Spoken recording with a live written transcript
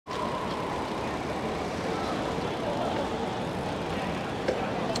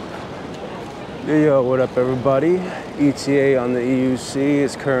Yo, what up everybody? ETA on the EUC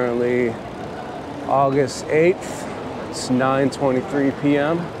is currently August 8th. It's 9:23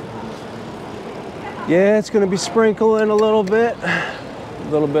 p.m. Yeah, it's gonna be sprinkling a little bit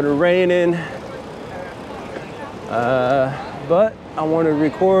of raining. But I want to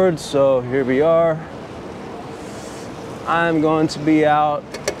record, so here we are. I'm going to be out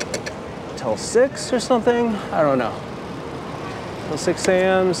till 6 or something. I don't know. Till 6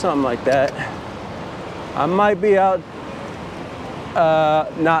 a.m., something like that. I might be out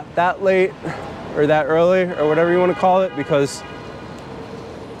not that late or that early or whatever you want to call it, because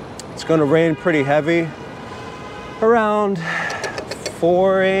it's going to rain pretty heavy around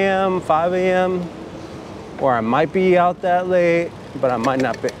 4 a.m., 5 a.m. Or I might be out that late, but I might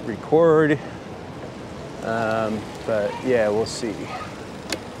not record. But yeah, we'll see.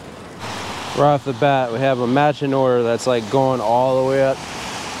 Right off the bat, we have a matching order that's like going all the way up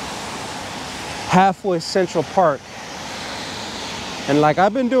halfway Central Park. And like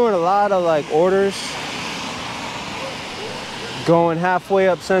I've been doing a lot of like orders going halfway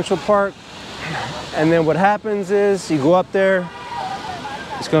up Central Park. And then what happens is you go up there,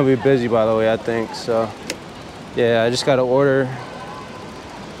 it's gonna be busy, by the way, I think. So yeah, I just got to order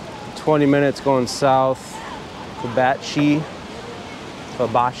 20 minutes going south, Hibachi.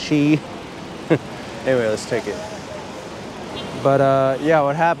 Anyway, let's take it. But yeah,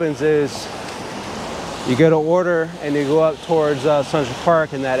 what happens is you get an order and you go up towards Central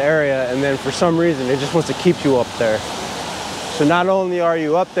Park in that area, and then for some reason it just wants to keep you up there. So not only are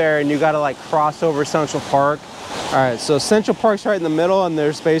you up there and you got to like cross over Central Park. All right, so Central Park's right in the middle, and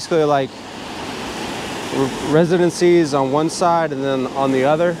there's basically like residencies on one side and then on the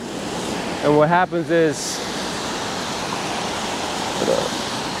other. And what happens is,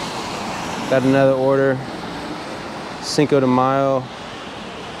 got another order, Cinco de Mayo,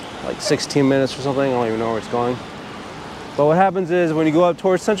 like 16 minutes or something. I don't even know where it's going. But what happens is when you go up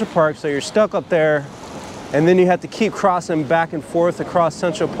towards Central Park, so you're stuck up there, and then you have to keep crossing back and forth across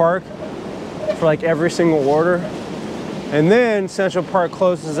Central Park for like every single order. And then Central Park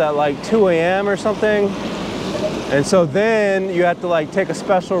closes at like 2 a.m. or something. And so then you have to like take a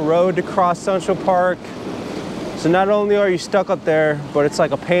special road to cross Central Park. So not only are you stuck up there, but it's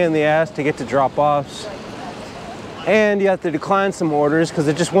like a pain in the ass to get to drop-offs. And you have to decline some orders because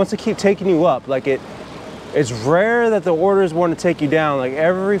it just wants to keep taking you up. Like it's rare that the orders want to take you down. Like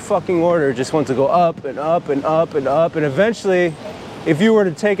every fucking order just wants to go up and up and up and up. And eventually, if you were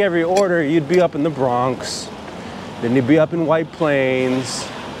to take every order, you'd be up in the Bronx. Then you'd be up in White Plains.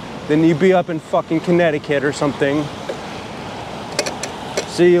 Then you'd be up in fucking Connecticut or something.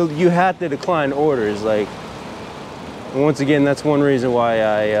 So you had to decline orders. Like, once again, that's one reason why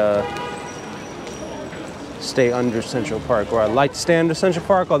I stay under Central Park, or I like to stay under Central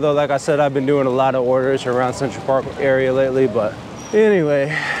Park. Although, like I said, I've been doing a lot of orders around Central Park area lately. But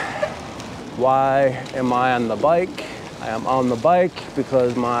anyway, why am I on the bike? I am on the bike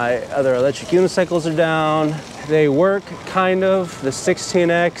because my other electric unicycles are down. They work, kind of, the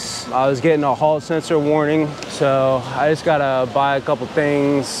 16X. I was getting a Hall sensor warning, so I just gotta buy a couple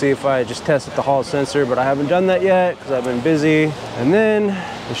things, see if I just tested the Hall sensor, but I haven't done that yet because I've been busy. And then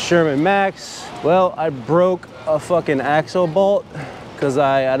the Sherman Max, well, I broke a fucking axle bolt because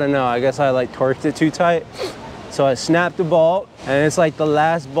I don't know, I guess I like torqued it too tight. So I snapped the bolt, and it's like the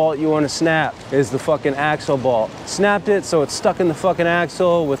last bolt you want to snap is the fucking axle bolt. Snapped it, so it's stuck in the fucking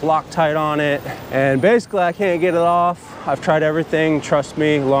axle with Loctite on it. And basically I can't get it off. I've tried everything, trust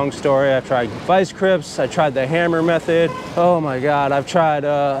me, long story. I've tried vice grips, I tried the hammer method. Oh my God, I've tried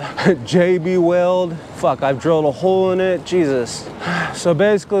JB weld. Fuck, I've drilled a hole in it, Jesus. So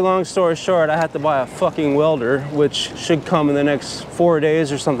basically, long story short, I had to buy a fucking welder, which should come in the next 4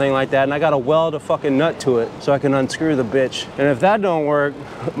 days or something like that. And I gotta weld a fucking nut to it so I can unscrew the bitch. And if that don't work,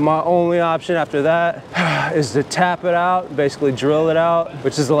 my only option after that is to tap it out, basically drill it out,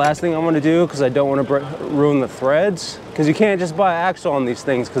 which is the last thing I'm gonna do because I don't want to ruin the threads. Because you can't just buy an axle on these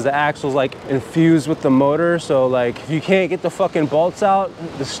things because the axle's like infused with the motor. So like if you can't get the fucking bolts out,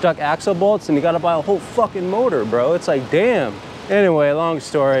 the stuck axle bolts, and you gotta buy a whole fucking motor, bro. It's like, damn. Anyway, long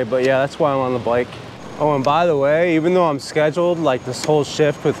story, but yeah, that's why I'm on the bike. Oh, and by the way, even though I'm scheduled like this whole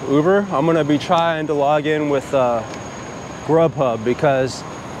shift with Uber, I'm gonna be trying to log in with Grubhub, because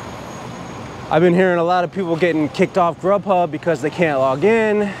I've been hearing a lot of people getting kicked off Grubhub because they can't log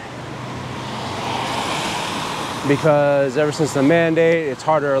in. Because ever since the mandate, it's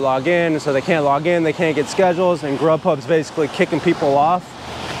harder to log in, so they can't log in, they can't get schedules, and Grubhub's basically kicking people off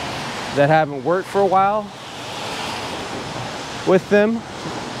that haven't worked for a while with them.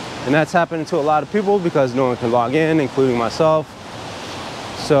 And that's happening to a lot of people because no one can log in, including myself.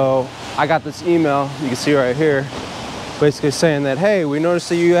 So I got this email, you can see right here, basically saying that, hey, we noticed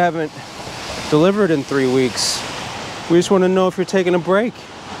that you haven't delivered in 3 weeks. We just want to know if you're taking a break.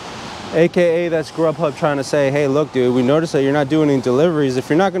 AKA that's Grubhub trying to say, hey, look, dude, we noticed that you're not doing any deliveries. If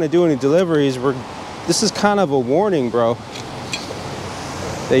you're not going to do any deliveries, this is kind of a warning, bro.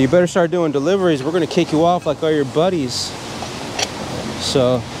 That you better start doing deliveries. We're going to kick you off like all your buddies.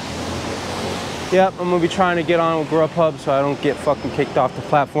 So, yep, I'm going to be trying to get on with Grubhub so I don't get fucking kicked off the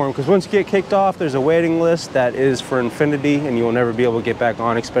platform. Because once you get kicked off, there's a waiting list that is for infinity, and you will never be able to get back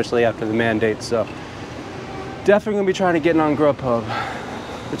on, especially after the mandate. So, definitely going to be trying to get on Grubhub,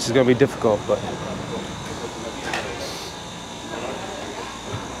 which is going to be difficult, but.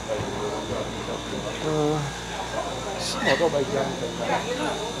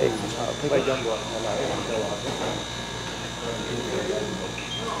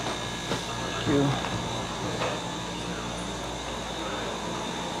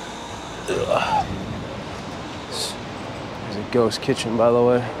 There's a ghost kitchen, by the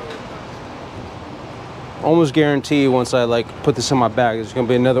way. Almost guarantee once I like put this in my bag, there's gonna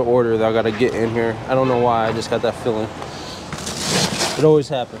be another order that I gotta get in here. I don't know why, I just got that feeling. It always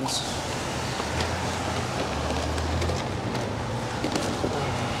happens.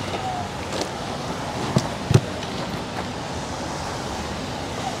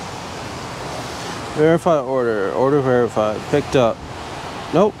 Verify order, order verified, picked up.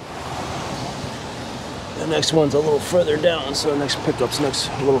 Nope. The next one's a little further down, so the next pickup's a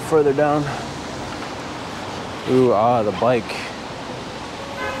little further down. Ooh, the bike.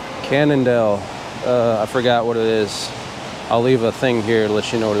 Cannondale. I forgot what it is. I'll leave a thing here to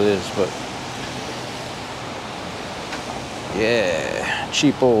let you know what it is, but yeah,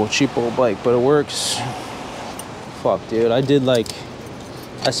 cheap old bike, but it works. Fuck, dude, I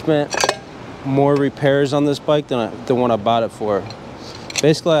spent more repairs on this bike than when I bought it for.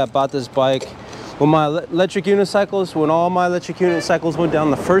 Basically, I bought this bike when my electric unicycles, when all my electric unicycles went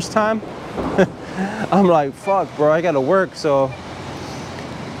down the first time. I'm like, fuck, bro, I gotta work. So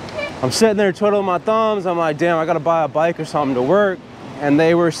I'm sitting there twiddling my thumbs. I'm like, damn, I gotta buy a bike or something to work. And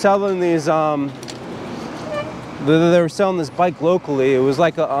they were selling these, they were selling this bike locally. It was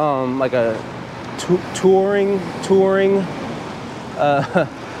like a touring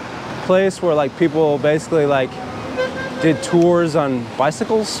place where like people basically like did tours on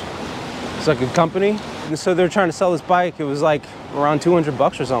bicycles. It's like a company. And so they're trying to sell this bike. It was like around 200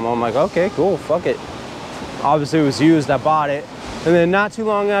 bucks or something. I'm like, okay, cool, fuck it. Obviously it was used, I bought it. And then not too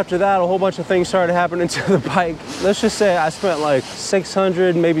long after that, a whole bunch of things started happening to the bike. Let's just say I spent like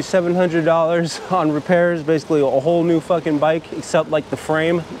 $600, maybe $700 on repairs, basically a whole new fucking bike, except like the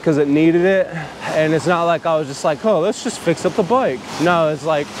frame, because it needed it. And it's not like I was just like, oh, let's just fix up the bike. No, it's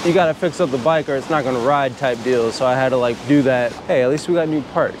like, you gotta fix up the bike or it's not gonna ride type deal. So I had to like do that. Hey, at least we got new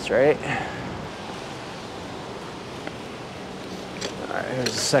parts, right? All right,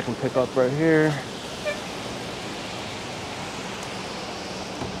 here's the second pickup right here.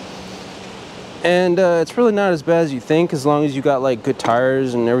 And it's really not as bad as you think, as long as you got like good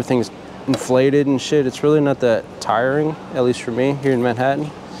tires and everything's inflated and shit. It's really not that tiring, at least for me here in Manhattan.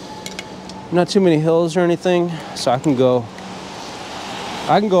 Not too many hills or anything, so I can go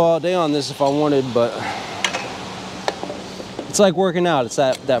all day on this if I wanted, but it's like working out. It's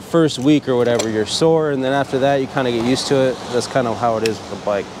that first week or whatever, you're sore, and then after that you kind of get used to it. That's kind of how it is with the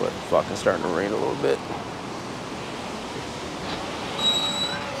bike, but fuck, it's starting to rain a little bit.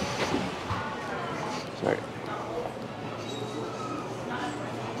 Sorry.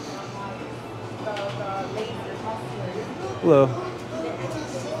 Hello.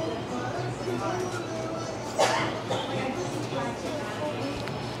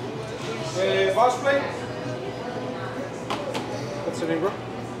 Boss plate? What's the name, bro?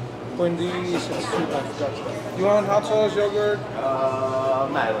 Wendy's, it's gotcha. You want hot sauce, yogurt?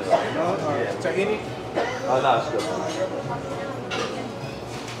 Not really. No? Alright. Tahini? No, it's good.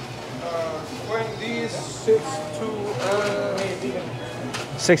 Wendy's 62F.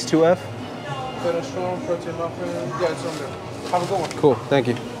 62F? Better strong protein muffin. Yeah, it's on there. Have a good one. Cool, thank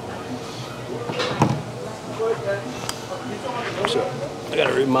you. So, I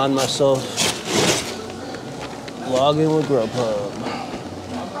gotta remind myself, log in with Grubhub.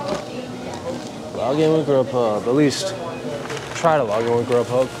 Log in with Grubhub. At least try to log in with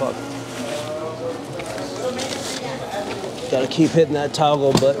Grubhub. Fuck. Gotta keep hitting that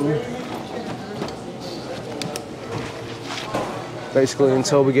toggle button. Basically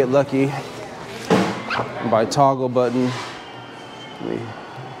until we get lucky. And by toggle button, let me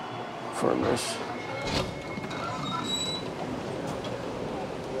confirm this.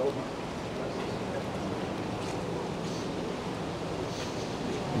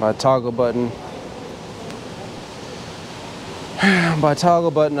 By toggle button. By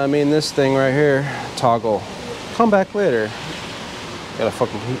toggle button, I mean this thing right here. Toggle. Come back later. Gotta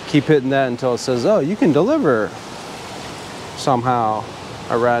fucking keep hitting that until it says, oh, you can deliver. Somehow,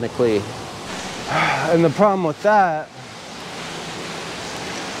 erratically. And the problem with that,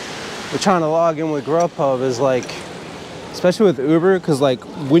 we're trying to log in with Grubhub is like, especially with Uber, because like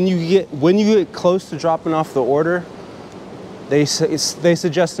when you get close to dropping off the order, they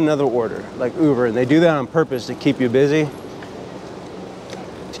suggest another order, like Uber, and they do that on purpose to keep you busy,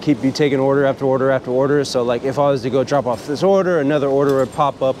 to keep you taking order after order after order. So like if I was to go drop off this order, another order would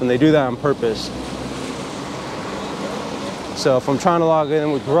pop up, and they do that on purpose. So if I'm trying to log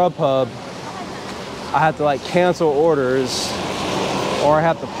in with Grubhub, I have to like cancel orders, or I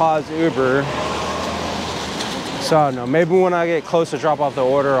have to pause Uber. So I don't know, maybe when I get close to drop off the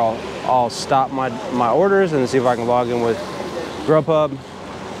order, I'll stop my orders and see if I can log in with Grubhub,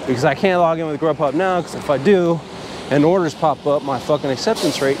 because I can't log in with Grubhub now, because if I do and orders pop up, my fucking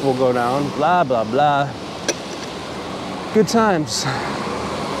acceptance rate will go down, blah, blah, blah. Good times.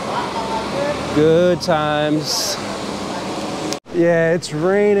 Good times. Yeah, it's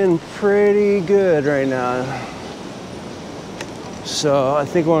raining pretty good right now. So I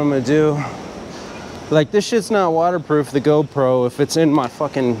think what I'm gonna do, like this shit's not waterproof, the GoPro, if it's in my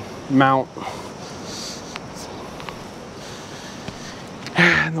fucking mount.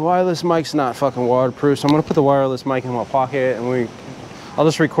 And the wireless mic's not fucking waterproof, so I'm gonna put the wireless mic in my pocket, and I'll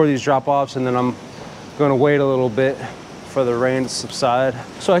just record these drop-offs, and then I'm gonna wait a little bit for the rain to subside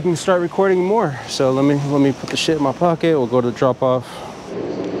so I can start recording more. So let me put the shit in my pocket. We'll go to the drop-off.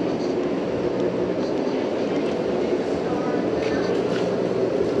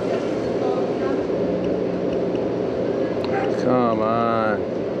 Come on.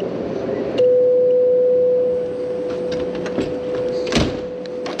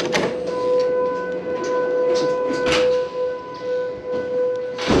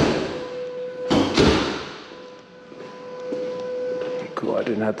 Cool, I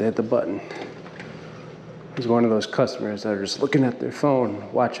didn't have to hit the button. He's one of those customers that are just looking at their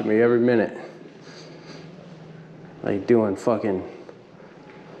phone, watching me every minute. Like doing fucking,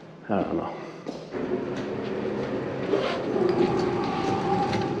 I don't know.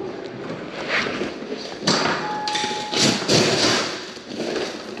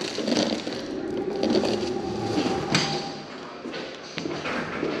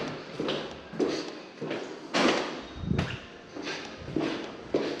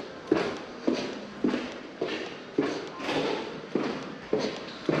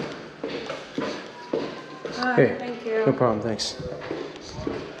 Hey, thank you. No problem, thanks.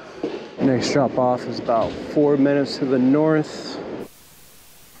 Next drop off is about 4 minutes to the north.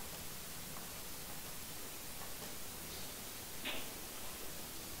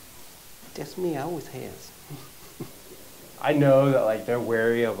 That's me, I always has. I know that like they're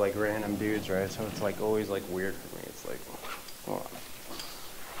wary of like random dudes, right? So it's like always like weird for me. It's like, come on.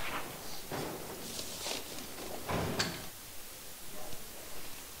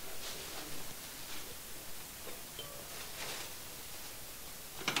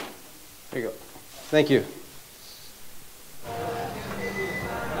 There you go. Thank you.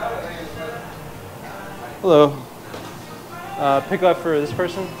 Hello. Pick up for this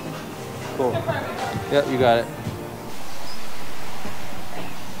person? Cool. Yep, you got it.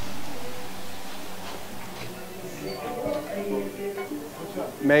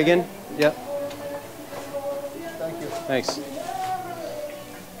 Megan? Yep. Thank you. Thanks.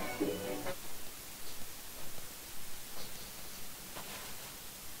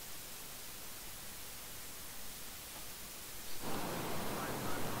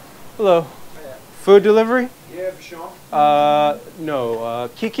 Hello. Hiya. Food delivery? Yeah, for sure. No.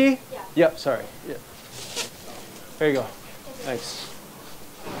 Kiki? Yeah. Yep, sorry. Yeah. There you go. Thanks.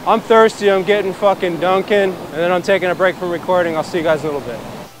 I'm thirsty. I'm getting fucking Dunkin', and then I'm taking a break from recording. I'll see you guys in a little bit.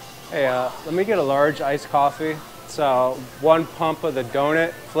 Hey, let me get a large iced coffee. It's 1 pump of the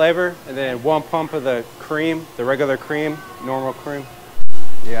donut flavor, and then 1 pump of the cream, the regular cream, normal cream.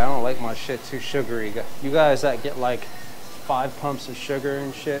 Yeah, I don't like my shit too sugary. You guys that get like 5 pumps of sugar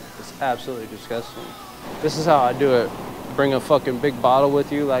and shit, it's absolutely disgusting. This is how I do it. Bring a fucking big bottle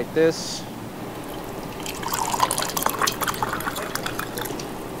with you like this.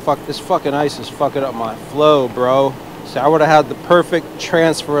 Fuck, this fucking ice is fucking up my flow, bro. So I would have had the perfect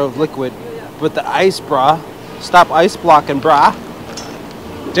transfer of liquid with the ice, brah. Stop ice blocking, brah.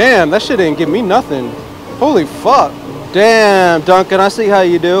 Damn, that shit didn't give me nothing. Holy fuck. Damn, Dunkin', I see how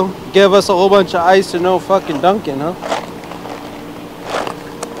you do. Give us a whole bunch of ice and no fucking Dunkin', huh?